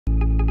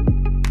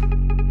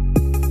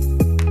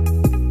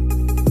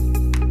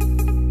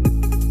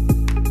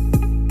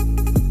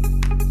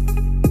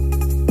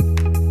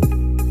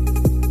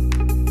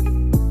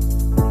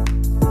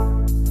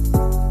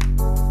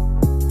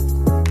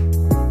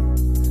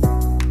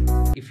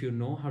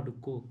know how to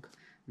cook,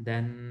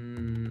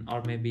 then,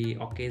 or maybe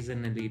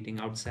occasionally eating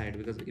outside,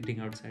 because eating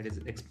outside is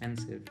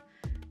expensive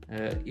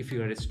if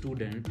you are a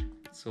student,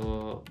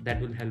 so that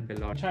will help a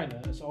lot.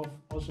 China is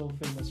also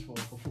famous for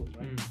food,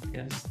 right?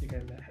 Yes. You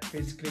can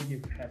basically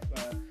you have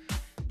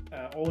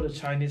all the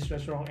Chinese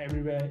restaurant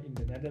everywhere in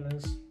the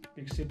Netherlands,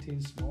 big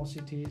cities, small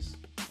cities,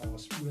 or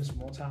even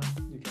small town.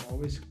 You can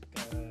always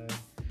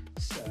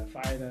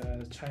find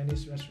a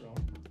Chinese restaurant.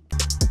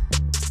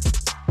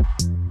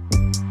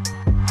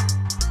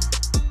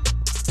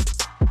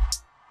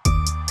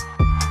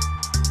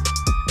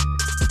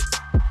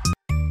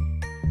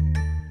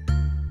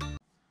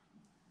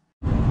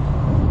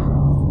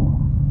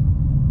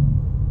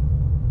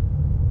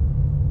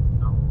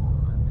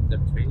 The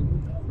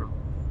train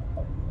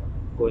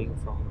going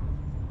from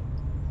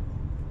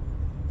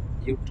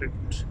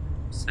Utrecht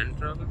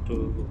Central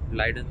to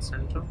Leiden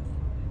Central,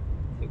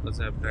 because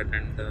I have to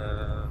attend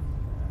the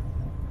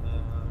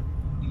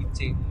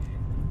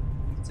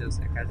Teachers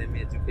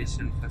Academy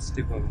Education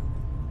Festival,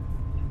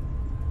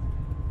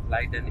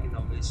 Leiden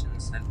Innovation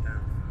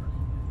Center,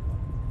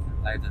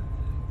 Leiden.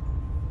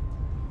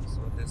 So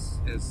this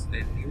is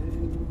a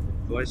new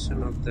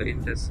version of the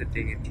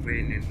intercity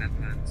train in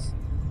Netherlands.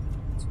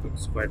 It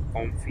looks quite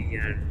comfy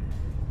and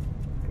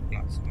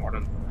class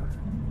modern.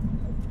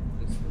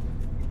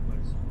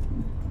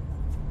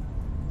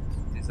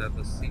 These are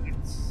the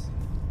seats.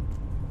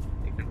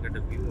 You can get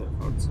a view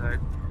of outside,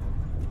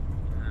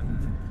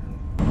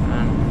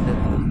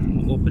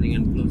 and opening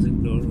and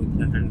closing door with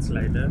the hand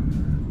slider.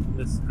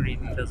 The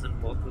screen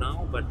doesn't work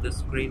now, but the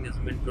screen is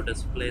meant to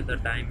display the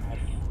time of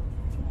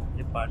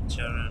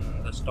departure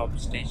and the stop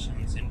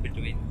stations in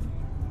between.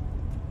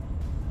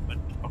 But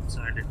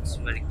outside it's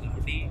very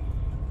cloudy,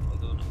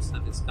 although no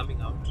sun is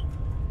coming out.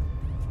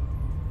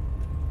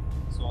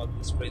 So all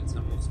these trains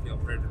are mostly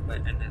operated by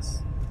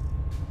NS.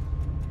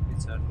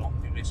 These are long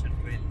duration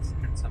trains,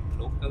 and some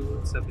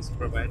local service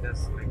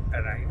providers like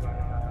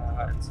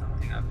Arriva and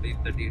something. I'll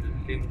leave the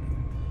link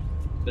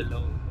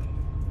below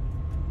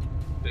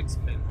to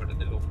explain what are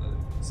the local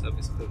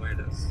service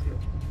providers here.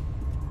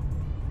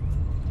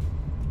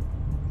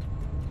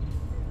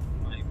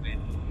 My way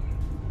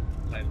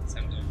to Leiden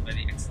Center. I'm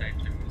very excited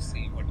to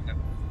see what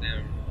happens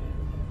there.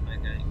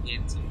 Maybe I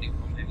gain something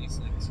from my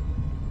research,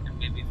 and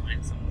maybe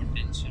find some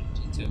potential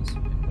teachers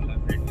who can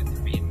collaborate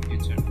with me in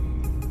future.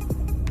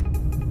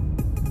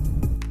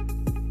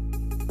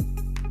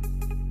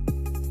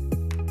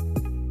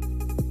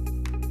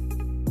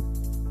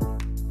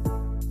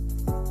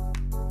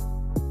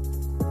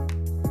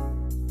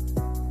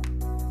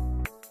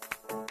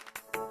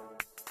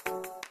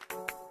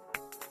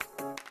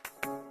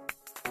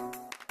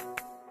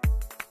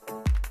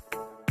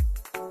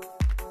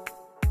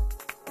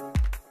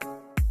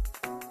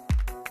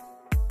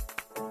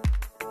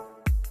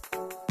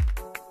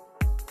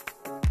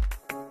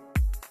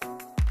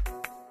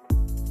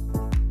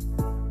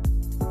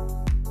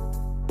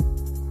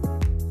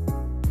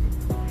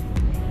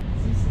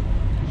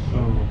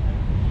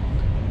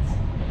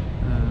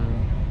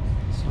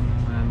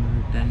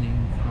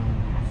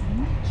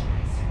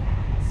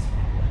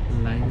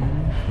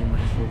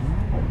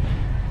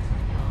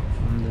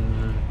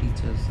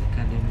 Teachers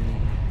Academy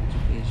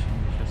Education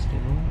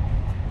Festival.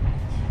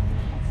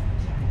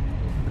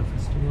 The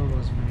festival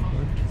was very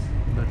good,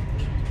 but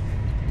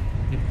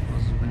it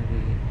was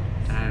very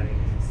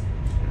tiring.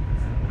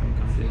 I'm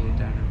completely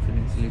tired, I'm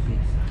feeling sleepy.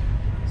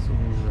 So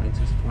I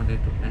just wanted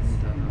to end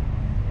the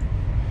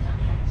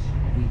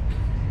week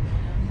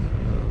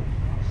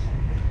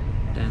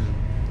 10,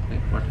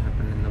 like what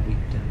happened in the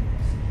week 10.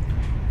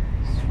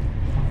 So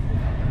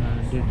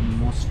I did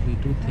mostly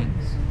two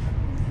things.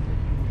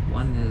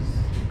 One is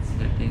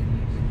getting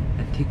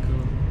ethical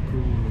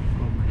approval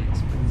for my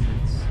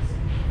experiments,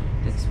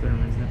 the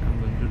experiments that I'm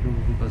going to do,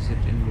 because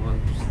it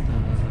involves the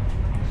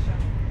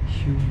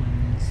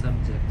human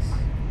subjects.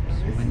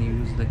 So when you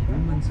use the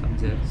human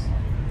subjects,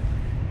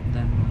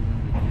 then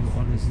you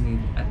always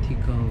need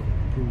ethical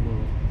approval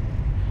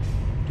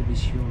to be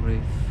sure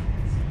if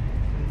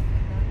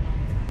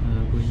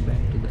going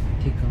back to the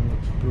ethical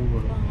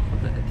approval. For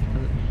the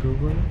ethical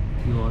approval,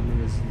 you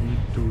always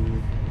need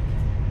to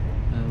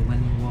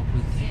when you work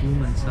with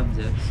human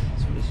subjects,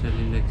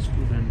 especially like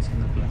students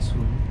in the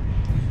classroom,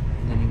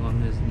 then you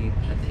always need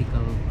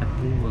ethical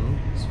approval,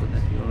 so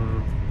that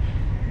your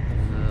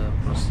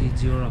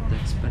procedure of the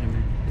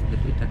experiment, the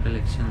data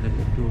collection that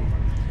you do,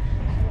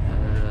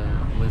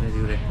 whether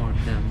you record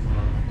them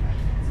or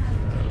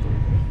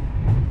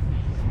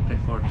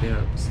record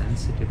their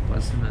sensitive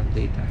personal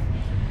data.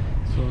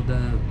 So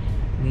the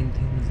main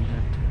thing is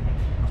that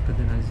after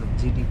the rise of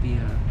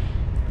GDPR,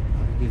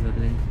 I'll give a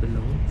link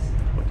below.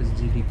 What is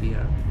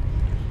GDPR?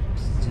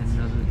 It's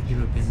General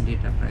European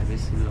Data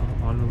Privacy Law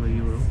all over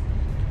Europe.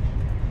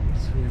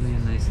 It's really a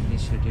nice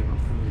initiative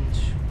after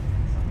which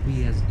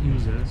we as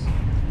users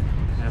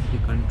have the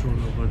control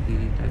over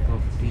the type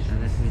of data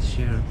that we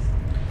share,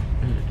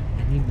 and at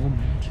any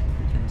moment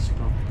we can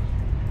stop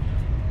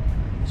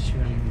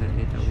sharing the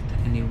data with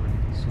anyone.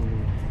 So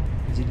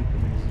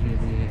GDPR is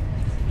really a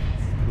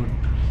good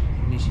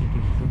initiative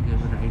to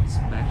give rights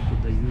back to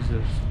the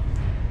users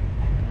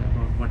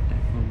about what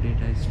type of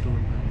data is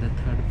stored by the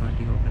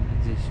third-party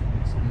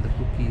organizations and the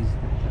cookies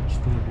that are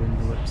stored in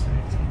the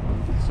websites and all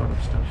this sort of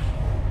stuff.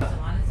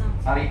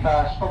 Arriva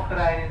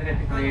stopterrein in de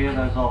richting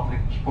Leiden, zal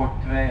richting Sport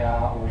 2A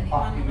om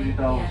 18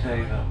 minuten over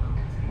 7.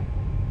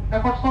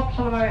 En kort stop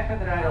zullen wij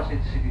verder rijden als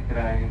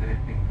intercityterrein in de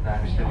richting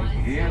Duinstemming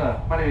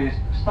Heerlen. Maar nu is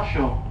het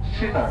station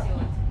Sitter.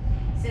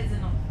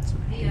 So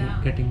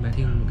getting back, I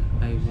think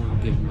I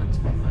won't give much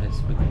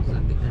advice because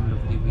at the end of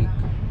the week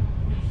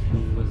we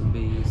will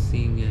be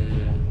seeing a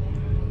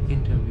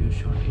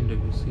short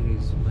interview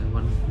series by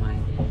one of my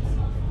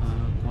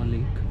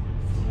colleague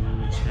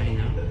from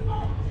China.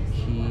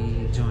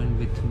 He joined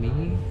with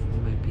me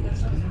for my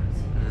PhD,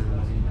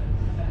 and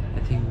I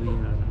think we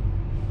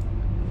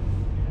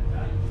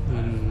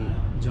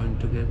joined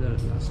together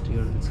last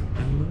year in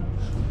September,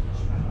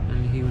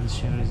 and he will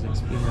share his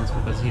experience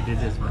because he did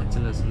his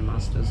bachelor's and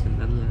master's in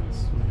Netherlands,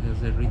 so he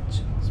has a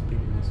rich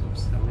experience of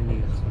 7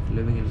 years of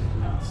living in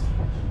Netherlands,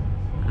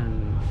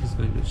 and he's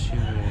going to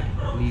share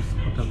a leaf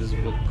out of his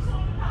book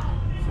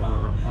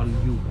for all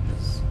you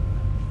guys.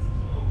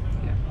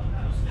 Yeah,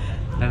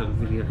 that will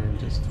be really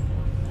interesting.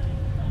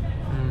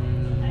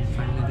 And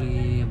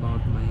finally,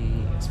 about my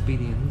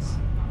experience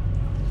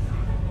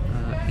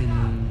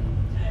in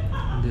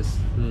this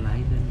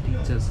Leiden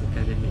Teachers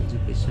Academy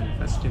Education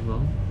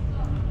Festival.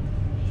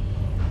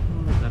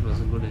 That was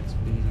a good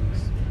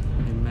experience.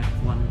 I met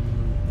one,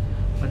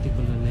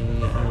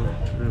 particularly I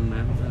would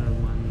remember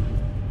one,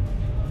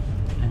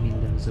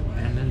 there was a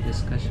panel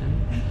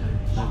discussion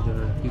that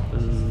there are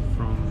people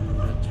from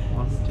Dutch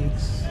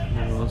politics,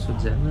 there were also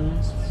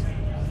journalists,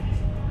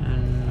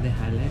 and they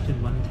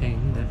highlighted one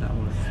thing that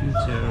our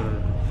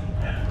future,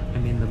 the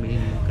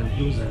main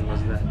conclusion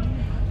was that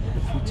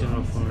the future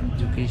of our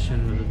education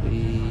will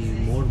be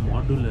more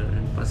modular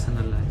and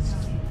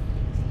personalized,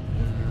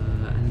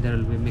 and there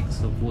will be a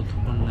mix of both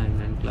online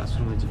and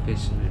classroom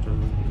education. It will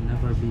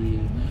never be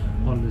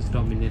always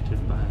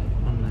dominated by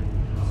online,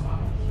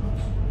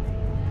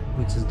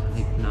 which is the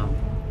hype now,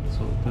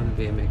 so it will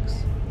be a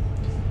mix.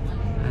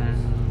 And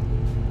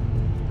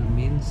the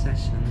main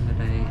session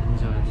that I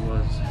enjoyed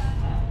was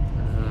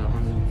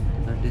on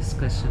a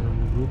discussion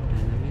on group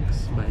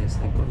dynamics by a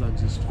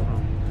psychologist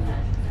from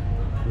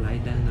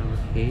Leiden or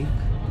Hague,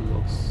 who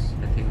works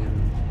I think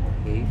in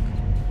Hague.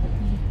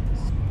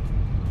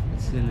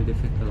 It's really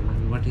difficult,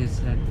 and what he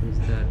said is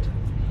that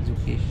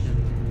education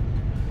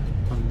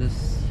on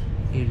these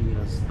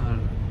areas are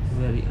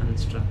very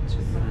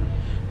unstructured, and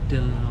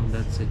till now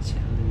that's a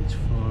challenge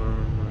for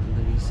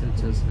the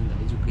researchers and the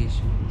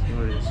education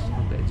theorists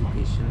of the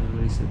educational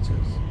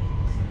researchers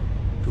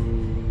to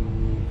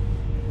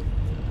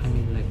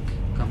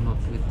come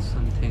up with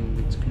something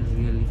which can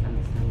really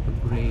help them to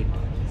grade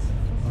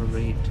or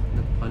rate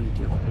the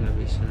quality of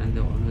elevation, and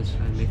they always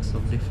try a mix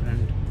of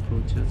different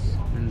approaches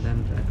and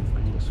then try to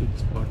find the sweet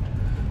spot,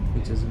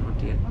 which is not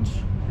yet,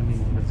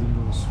 there's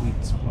no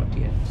sweet spot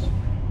yet.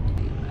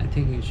 I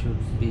think you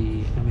should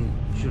be, you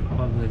should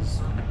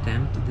always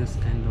attempt this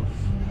kind of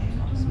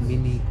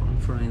mini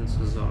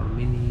conferences or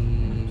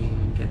mini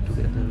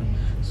get-together,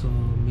 so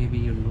maybe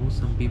you know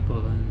some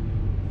people and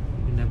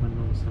you never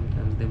know,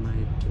 sometimes they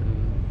might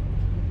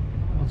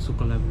also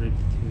collaborate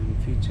with you in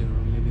the future,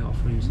 or maybe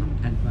offer you some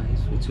advice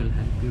which will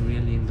help you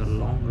really in the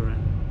long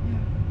run.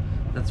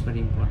 That's very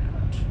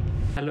important.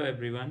 Hello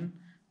everyone,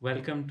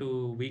 welcome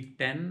to week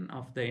 10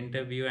 of the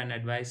interview and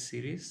advice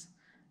series.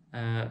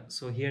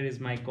 So here is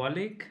my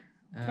colleague,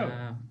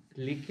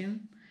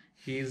 Leiden.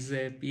 He is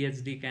a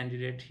PhD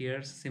candidate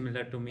here,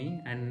 similar to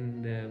me,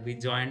 and we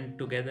joined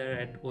together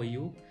at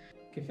OU.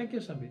 Okay, thank you,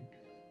 Sambit,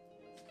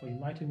 for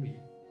inviting me.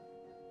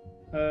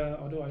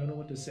 Although I don't know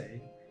what to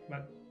say,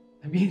 but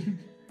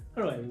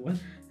hello everyone.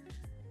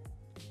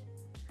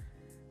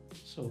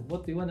 So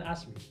what do you want to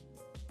ask me?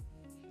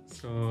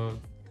 So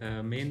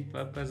the main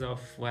purpose of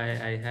why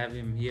I have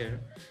him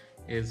here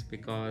is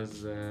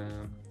because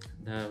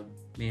the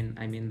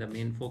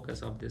main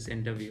focus of this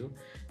interview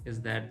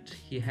is that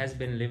he has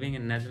been living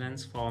in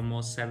Netherlands for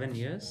almost 7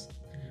 years,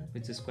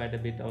 which is quite a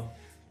bit of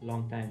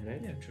long time,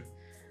 right? Yeah, true.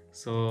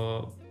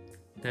 So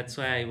that's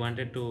why I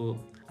wanted to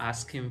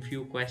ask him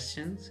few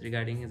questions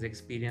regarding his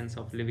experience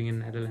of living in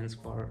Netherlands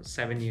for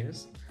 7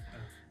 years.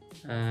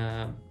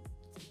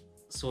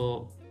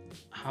 So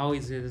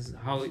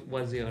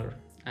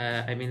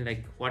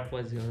what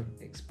was your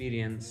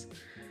experience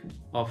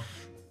of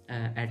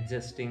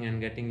adjusting and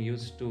getting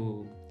used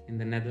to in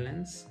the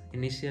Netherlands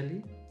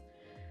initially,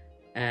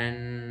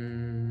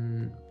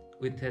 and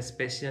with a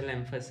special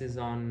emphasis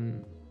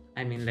on,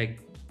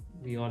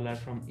 we all are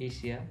from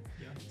Asia,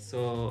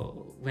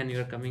 so when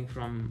you're coming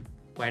from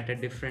quite a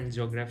different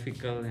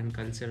geographical and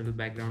cultural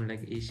background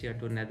like Asia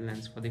to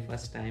Netherlands for the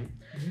first time,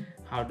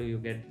 how do you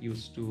get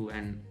used to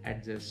and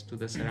adjust to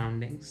the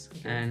surroundings,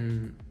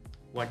 and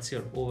what's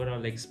your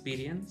overall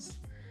experience?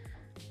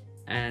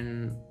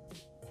 And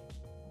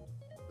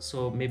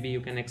so maybe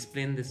you can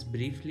explain this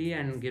briefly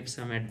and give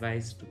some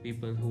advice to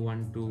people who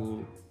want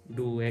to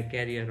do a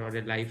career or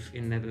a life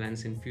in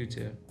Netherlands in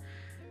future.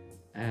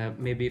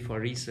 maybe for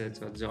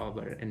research or job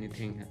or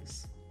anything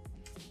else.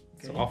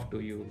 Okay. So off to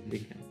you,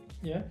 Deacon.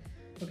 Yeah.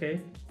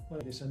 Okay.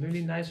 Well, it's a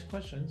really nice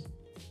question,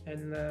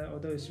 and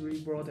although it's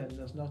really broad and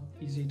it's not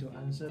easy to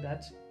answer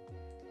that,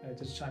 I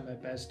just try my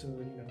best to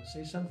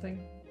say something,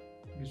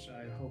 which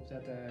I hope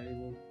that it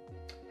will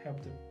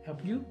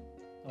help you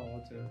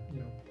or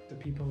the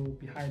people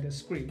behind the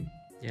screen.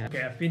 Yeah.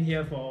 Okay, I've been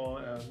here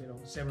for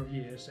several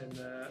years, and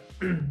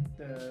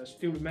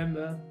still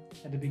remember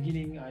at the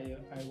beginning I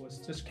was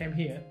just came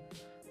here.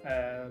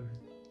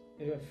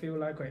 I feel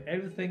like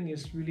everything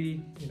is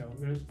really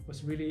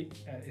was really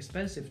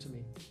expensive to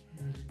me.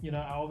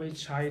 I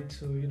always try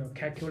to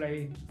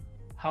calculate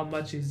how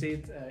much is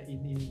it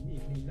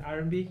in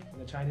RMB, in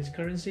the Chinese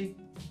currency,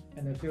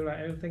 and I feel like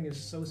everything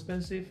is so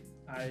expensive.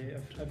 I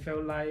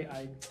felt like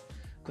I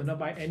could not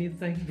buy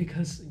anything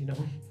because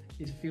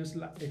it feels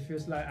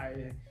like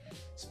I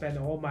spend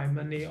all my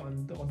money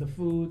on the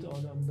food,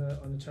 on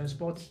the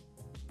transport,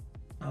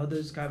 all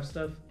this kind of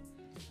stuff.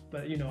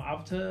 But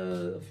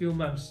after a few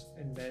months,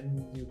 and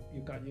then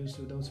you got used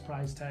to those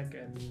price tag,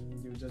 and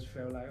you just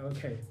feel like,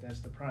 okay, that's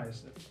the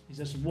price. It's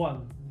just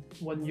 €1,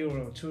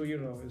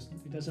 €2.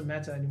 It doesn't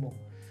matter anymore.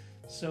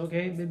 So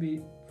okay,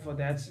 maybe for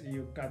that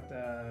you got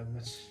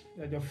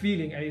your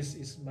feeling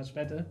is much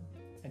better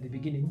at the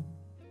beginning.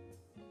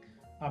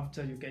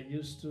 After you get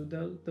used to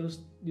those,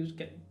 you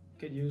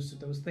get used to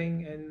those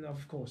things, and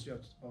of course you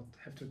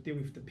have to deal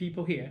with the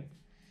people here.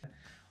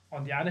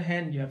 On the other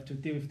hand, you have to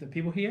deal with the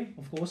people here,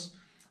 of course.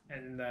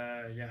 And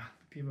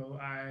people,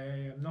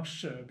 I am not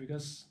sure,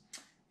 because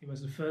it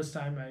was the first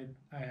time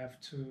I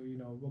have to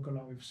work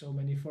along with so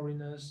many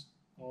foreigners,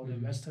 all the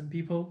Western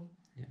people.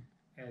 Yeah.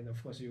 And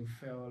of course you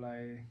feel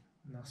like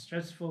not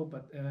stressful,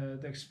 but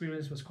the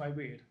experience was quite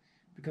weird,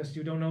 because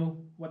you don't know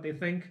what they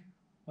think,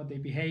 what they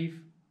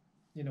behave,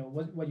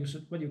 what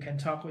you can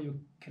talk, what you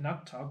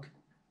cannot talk.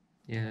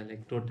 Yeah,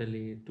 like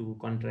totally two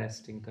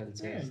contrasting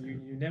cultures. Yeah,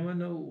 you never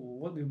know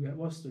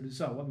what's the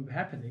result, what will be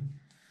happening.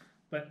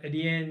 But at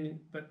the end,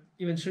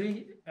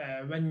 eventually,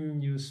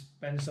 when you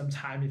spend some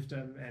time with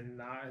them,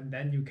 and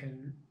then you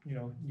can,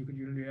 you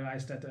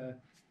realize that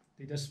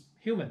they're just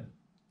human,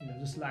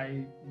 just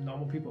like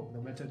normal people.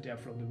 No matter they're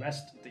from the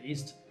west, the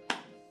east,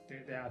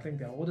 I think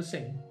they're all the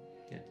same.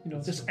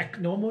 Yeah, just act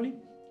normally,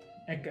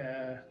 act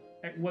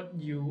what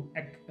you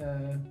act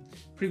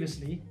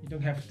previously. You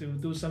don't have to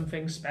do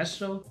something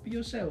special. Be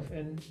yourself,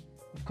 and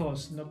of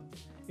course,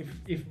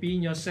 if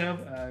being yourself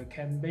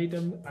can make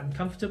them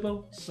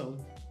uncomfortable, so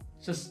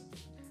just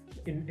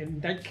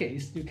in that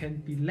case, you can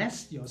be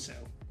less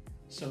yourself.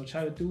 So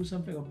try to do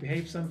something or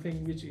behave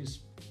something which is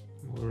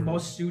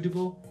more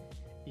suitable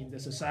in the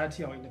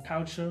society or in the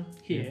culture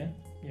here.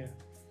 Yeah.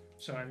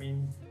 So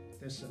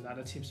there's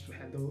another tips to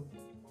handle,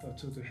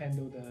 to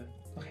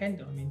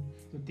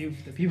deal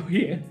with the people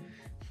here.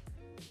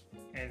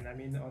 And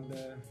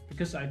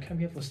because I come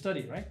here for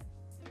study, right?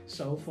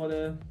 So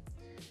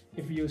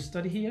if you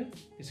study here,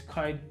 it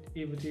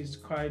is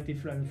quite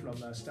different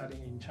from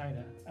studying in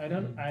China.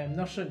 I am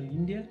not sure in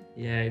India.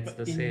 Yeah, it's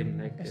the same.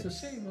 It's the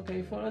same.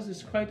 Okay, for us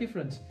it's quite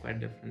different. Quite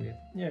different, yeah.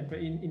 Yeah, but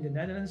in the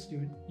Netherlands,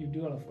 you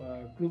do a lot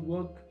of group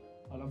work,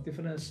 a lot of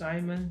different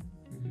assignments.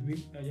 You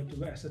have to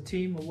work as a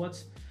team or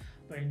what.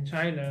 But in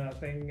China, I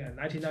think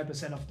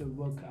 99% of the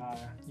work are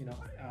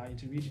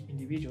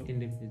individual.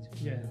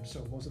 Yeah.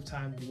 So most of the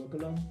time you work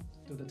alone,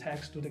 do the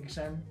text, do the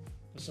exam,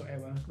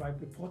 whatsoever, write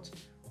report.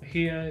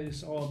 Here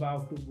is all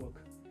about group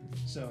work.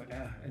 So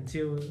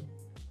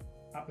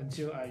up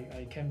until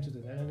I came to the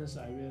Netherlands,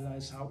 I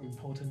realized how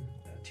important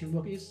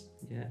teamwork is.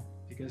 Yeah.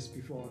 Because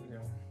before,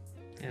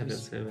 yeah,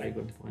 that's a very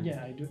good point.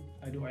 Yeah,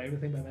 I do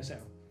everything by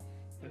myself.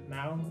 But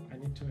now I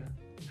need to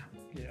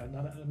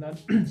another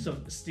so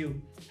still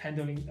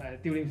dealing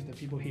with the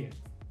people here.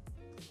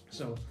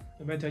 So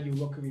no matter you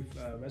work with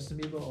Western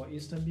people or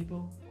Eastern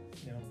people,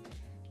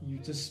 you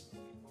just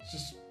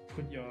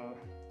put your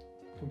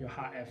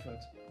hard effort.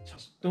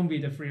 Just don't be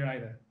the free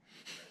rider.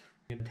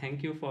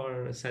 Thank you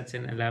for such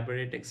an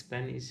elaborate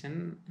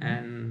explanation.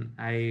 And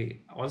I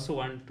also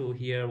want to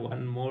hear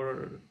one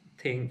more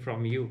thing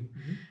from you.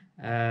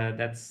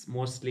 That's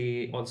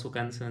mostly also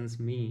concerns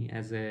me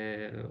as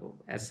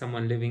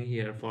someone living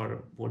here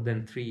for more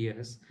than 3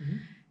 years.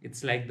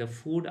 It's like the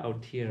food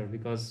out here,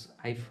 because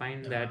I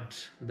find that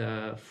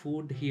the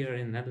food here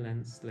in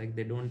Netherlands, like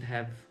they don't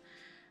have,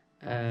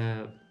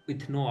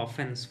 with no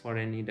offense for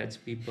any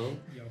Dutch people.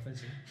 You're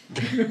offensive.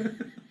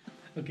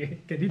 Okay,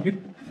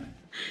 continue.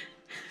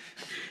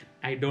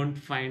 I don't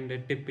find a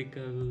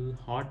typical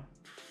hot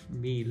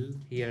meal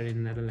here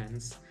in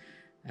Netherlands.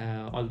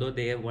 Although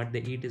what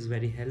they eat is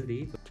very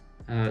healthy.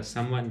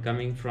 Someone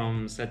coming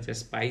from such a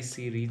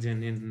spicy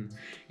region in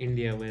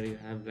India, where you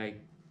have like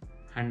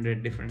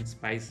 100 different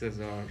spices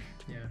or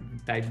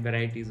type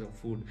varieties of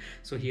food.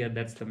 So here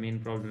that's the main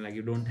problem. Like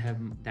you don't have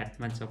that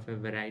much of a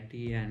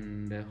variety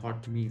and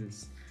hot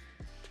meals.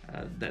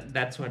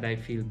 That's what I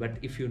feel. But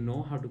if you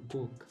know how to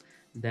cook,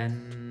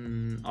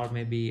 then, or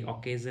maybe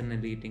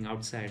occasionally eating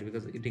outside,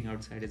 because eating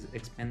outside is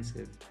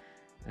expensive.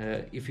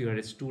 If you are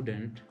a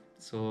student,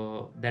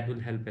 So that will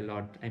help a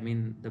lot. I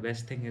mean, the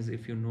best thing is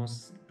if you know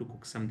to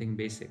cook something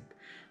basic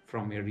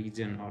from your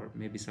region, or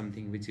maybe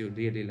something which you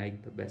really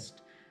like the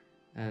best.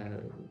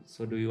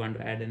 So do you want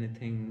to add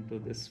anything to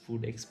this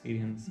food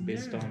experience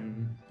based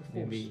on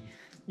maybe?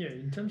 Yeah,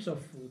 in terms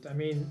of food, I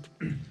mean,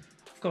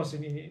 of course,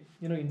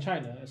 in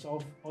China, it's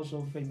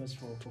also famous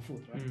for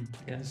food, right?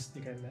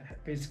 You can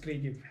basically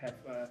you have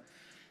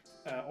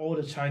all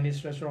the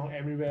Chinese restaurant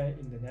everywhere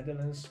in the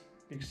Netherlands,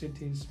 big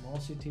cities, small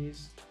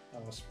cities,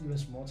 or even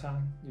small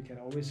town. You can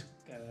always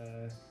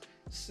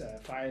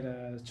find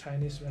a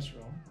Chinese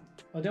restaurant.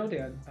 Although they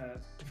are,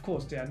 of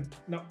course, they are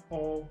not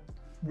all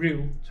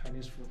real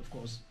Chinese food, of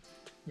course.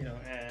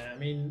 I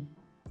mean,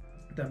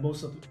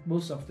 most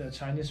of the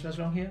Chinese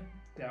restaurant here,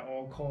 they are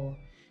all called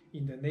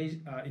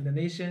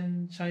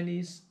Indonesian,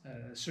 Chinese,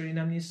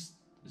 Surinamese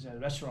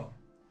restaurant.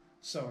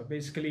 So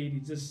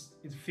basically,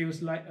 it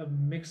feels like a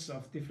mix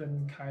of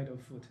different kind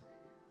of food.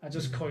 I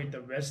just call it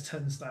the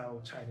Western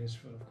style Chinese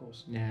food, of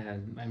course. Yeah,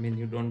 I mean,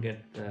 you don't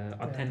get the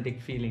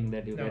authentic feeling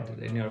that you get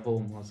in your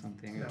home or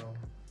something. No,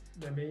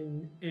 I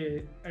mean,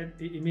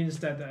 it means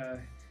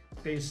that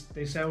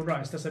they sell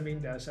rice doesn't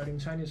mean they're selling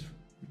Chinese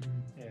food.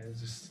 Yeah,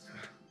 it's just,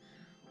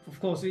 of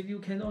course, you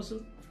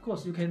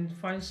can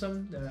find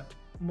some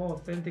more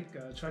authentic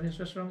Chinese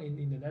restaurant in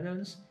the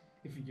Netherlands.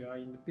 If you are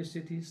in the big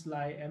cities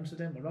like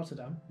Amsterdam or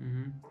Rotterdam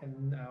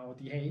and or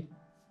The Hague,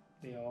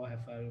 they all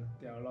have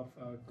there are a lot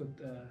of good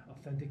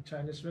authentic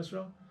Chinese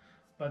restaurant.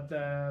 But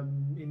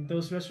in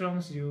those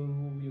restaurants,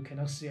 you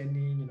cannot see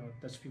any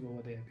Dutch people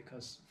over there,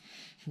 because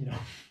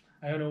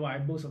I don't know why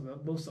most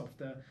of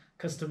the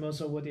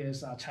customers over there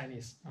are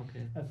Chinese.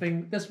 Okay. I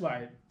think that's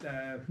why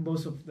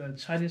most of the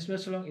Chinese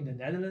restaurant in the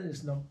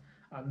Netherlands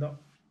are not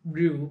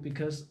real,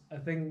 because I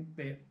think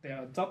they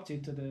are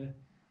adopted to the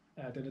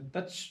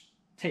Dutch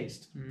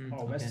taste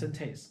or Western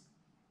taste,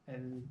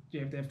 and they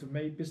have to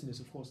make business.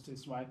 Of course,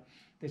 that's why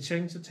they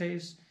change the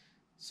taste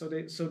so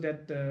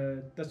that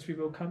the Dutch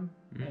people come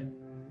and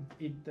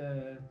eat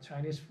the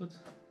Chinese food.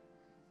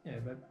 Yeah,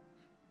 but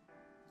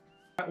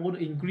all the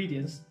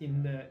ingredients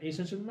in the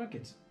Asian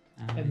supermarket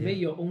and make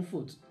your own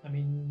food. I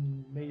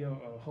mean, make your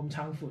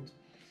hometown food.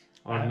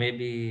 Or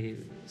maybe,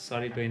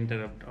 sorry to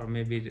interrupt, or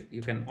maybe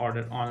you can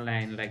order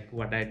online, like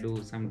what I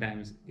do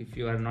sometimes. If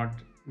you are not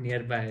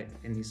nearby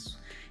any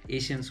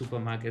Asian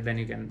supermarket, then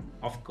you can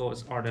of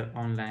course order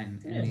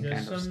online any kind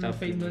of stuff. There's some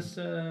famous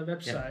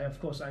website. Of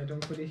course, I don't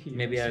put it here.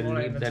 Maybe I'll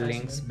leave the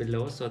links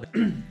below so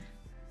that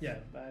yeah,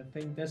 but I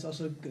think that's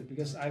also good,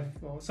 because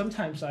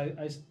sometimes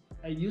I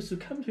used to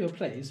come to your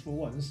place for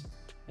once,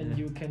 and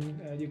you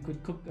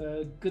could cook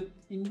good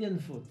Indian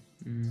food.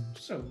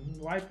 So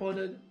why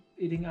bother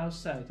eating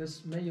outside?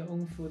 Just make your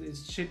own food.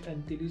 It's cheap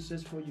and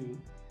delicious for you.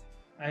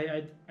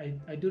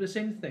 I do the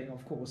same thing,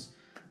 of course.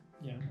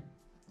 Yeah.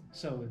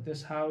 So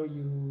that's how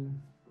you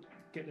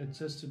get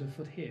adjusted to the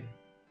food here.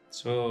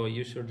 So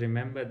you should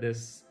remember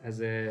this as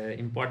an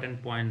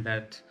important point,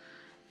 that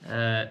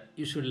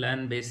you should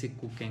learn basic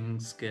cooking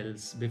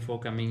skills before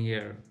coming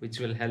here, which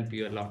will help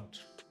you a lot.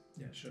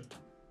 Yeah, sure.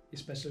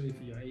 Especially if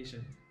you're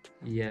Asian.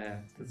 Yeah,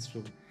 that's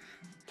true.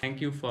 Thank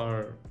you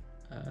for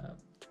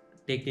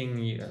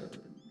taking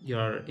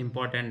your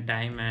important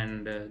time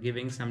and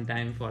giving some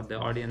time for the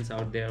audience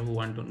out there who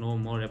want to know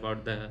more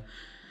about the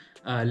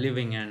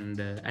living and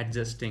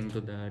adjusting to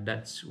the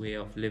Dutch way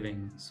of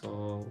living.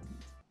 So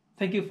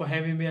thank you for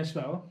having me as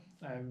well.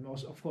 I'm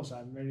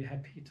very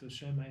happy to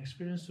share my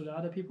experience to the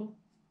other people.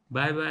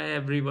 Bye bye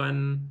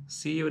everyone.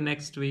 See you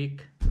next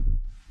week.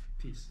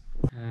 Peace.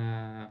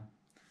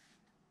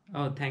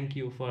 Oh, thank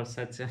you for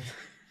such a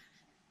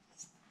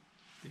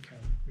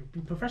You be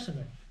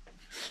professional.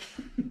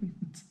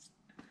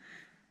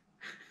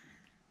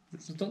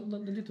 So don't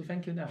need to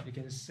thank you now. You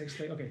can say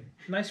okay,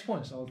 nice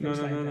points. Or no.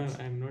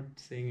 I'm not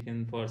saying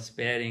it for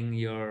sparing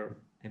your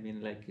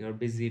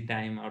busy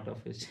time out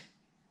of it.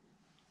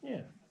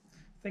 Yeah,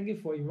 thank you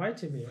for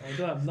inviting me.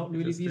 Although I'm not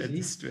really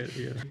busy.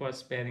 For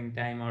sparing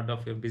time out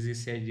of your busy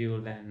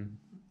schedule and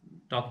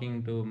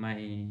talking to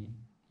my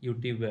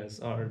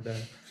YouTubers or the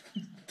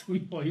to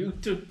your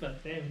YouTuber.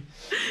 Damn.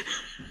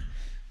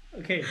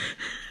 Okay.